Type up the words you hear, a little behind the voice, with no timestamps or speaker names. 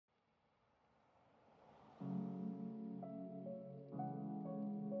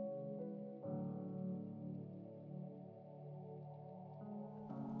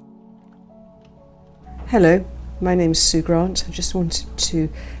Hello, my name's Sue Grant. I just wanted to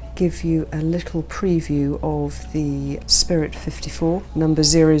give you a little preview of the Spirit 54, number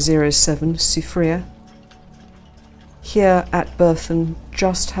 007, SOUFRIERE. Here at Berthon,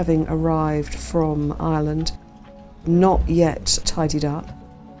 just having arrived from Ireland, not yet tidied up.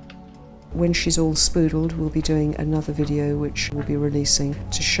 When she's all spoodled, we'll be doing another video which we'll be releasing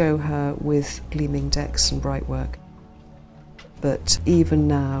to show her with gleaming decks and bright work. But even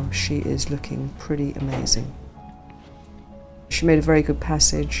now, she is looking pretty amazing. She made a very good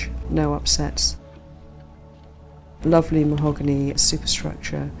passage, no upsets. Lovely mahogany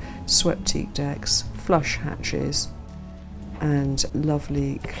superstructure, swept teak decks, flush hatches, and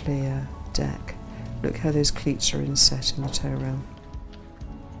lovely clear deck. Look how those cleats are inset in the toe rail.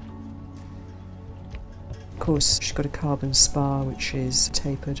 Of course, she's got a carbon spar which is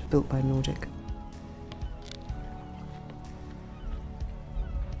tapered, built by Nordic.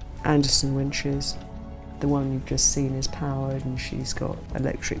 Anderson winches. The one you've just seen is powered, and she's got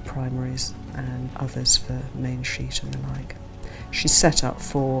electric primaries and others for main sheet and the like. She's set up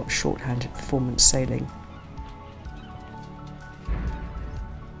for short-handed performance sailing.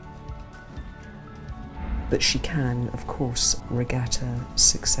 But she can, of course, regatta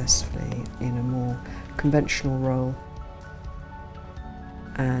successfully in a more conventional role,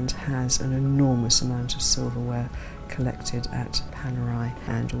 and has an enormous amount of silverware collected at Panerai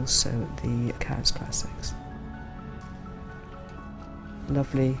and also the Cowes Classics.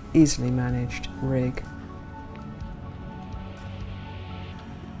 Lovely, easily managed rig.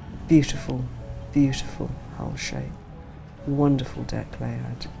 Beautiful, beautiful hull shape. Wonderful deck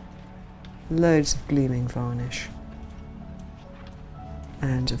layout. Loads of gleaming varnish.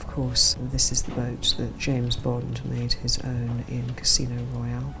 And of course, this is the boat that James Bond made his own in Casino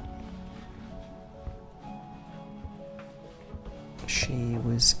Royale. She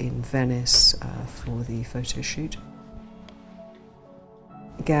was in Venice for the photo shoot.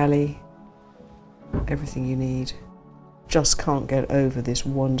 Galley, everything you need. Just can't get over this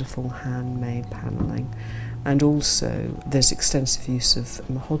wonderful handmade panelling. And also there's extensive use of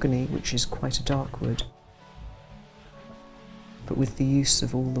mahogany, which is quite a dark wood. But with the use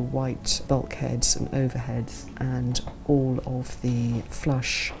of all the white bulkheads and overheads and all of the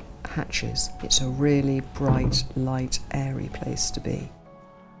flush hatches, it's a really bright, light, airy place to be.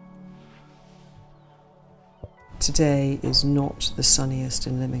 Today is not the sunniest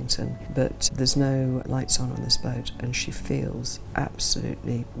in Lymington, but there's no lights on this boat and she feels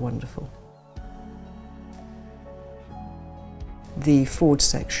absolutely wonderful. The forward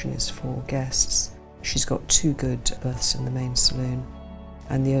section is for guests. She's got 2 good berths in the main saloon,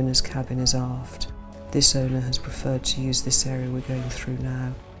 and the owner's cabin is aft. This owner has preferred to use this area we're going through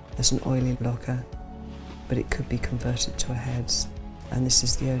now as an oily locker, but it could be converted to a heads. And this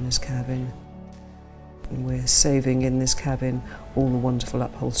is the owner's cabin. And we're saving in this cabin all the wonderful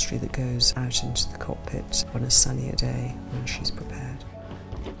upholstery that goes out into the cockpit on a sunnier day when she's prepared.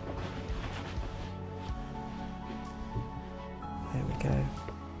 There we go.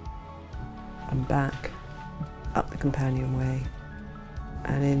 And back up the companionway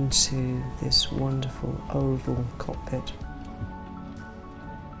and into this wonderful oval cockpit.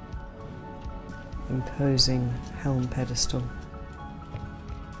 Imposing helm pedestal.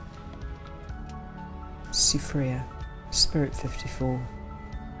 SOUFRIERE, Spirit 54,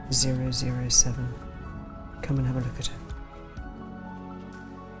 007. Come and have a look at it.